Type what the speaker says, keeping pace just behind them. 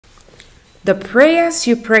The prayers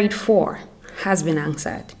you prayed for has been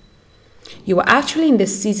answered. You are actually in the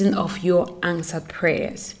season of your answered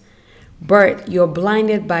prayers, but you're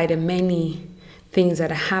blinded by the many things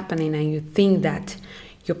that are happening, and you think that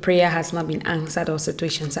your prayer has not been answered or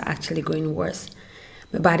situations are actually going worse.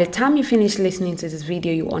 But by the time you finish listening to this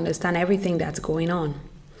video, you understand everything that's going on.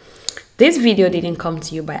 This video didn't come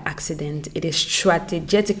to you by accident. It is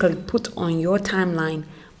strategically put on your timeline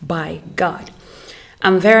by God.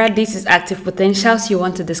 I'm Vera. This is Active Potentials. You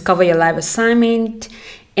want to discover your life assignment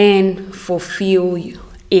and fulfill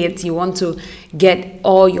it. You want to get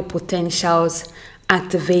all your potentials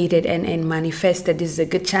activated and manifested. This is a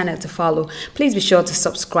good channel to follow. Please be sure to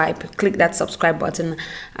subscribe. Click that subscribe button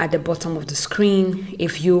at the bottom of the screen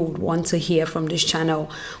if you want to hear from this channel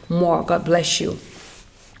more. God bless you.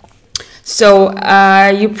 So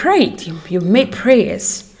you prayed, you made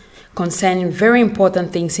prayers concerning very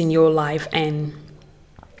important things in your life, and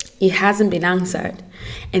it hasn't been answered.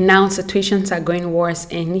 And now situations are going worse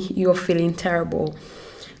and you're feeling terrible,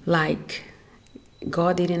 like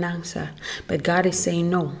God didn't answer. But God is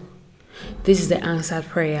saying, no, this is the answered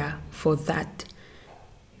prayer for that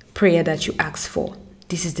prayer that you asked for.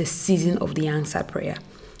 This is the season of the answered prayer.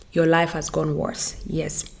 Your life has gone worse.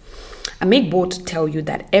 Yes. I make bold to tell you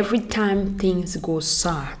that every time things go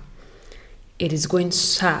sour, it is going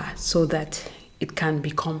sour so that it can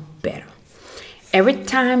become better. Every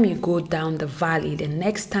time you go down the valley, the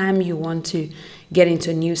next time you want to get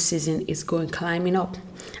into a new season, it's going climbing up.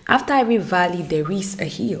 After every valley, there is a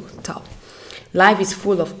hilltop. Life is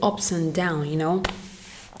full of ups and downs, you know.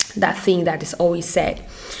 That thing that is always said.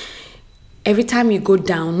 Every time you go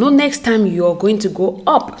down, no next time you're going to go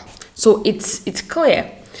up. So it's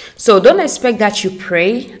clear. So don't expect that you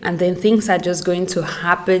pray and then things are just going to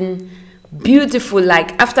happen beautiful.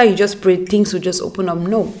 Like after you just pray, things will just open up.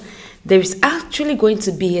 No. There is actually going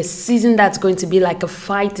to be a season that's going to be like a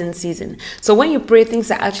fighting season. So when you pray, things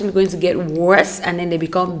are actually going to get worse and then they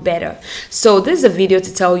become better. So this is a video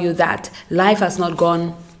to tell you that life has not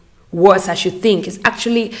gone worse as you think. It's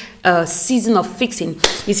actually a season of fixing.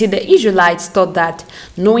 You see, the Israelites thought that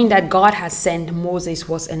knowing that God has sent Moses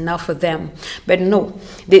was enough for them. But no,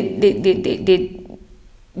 they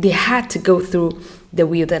had to go through the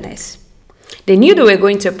wilderness. They knew they were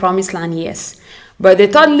going to a promised land, yes. But they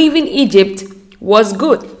thought leaving Egypt was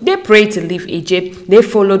good. They prayed to leave Egypt. They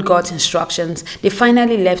followed God's instructions. They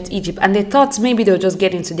finally left Egypt. And they thought maybe they'll just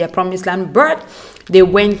get into their promised land. But they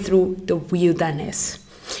went through the wilderness.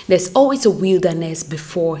 There's always a wilderness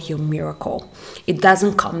before your miracle. It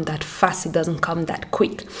doesn't come that fast. It doesn't come that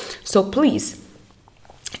quick. So please,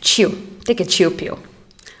 chill. Take a chill pill.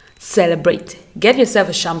 Celebrate. Get yourself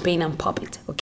a champagne and pop it. Okay?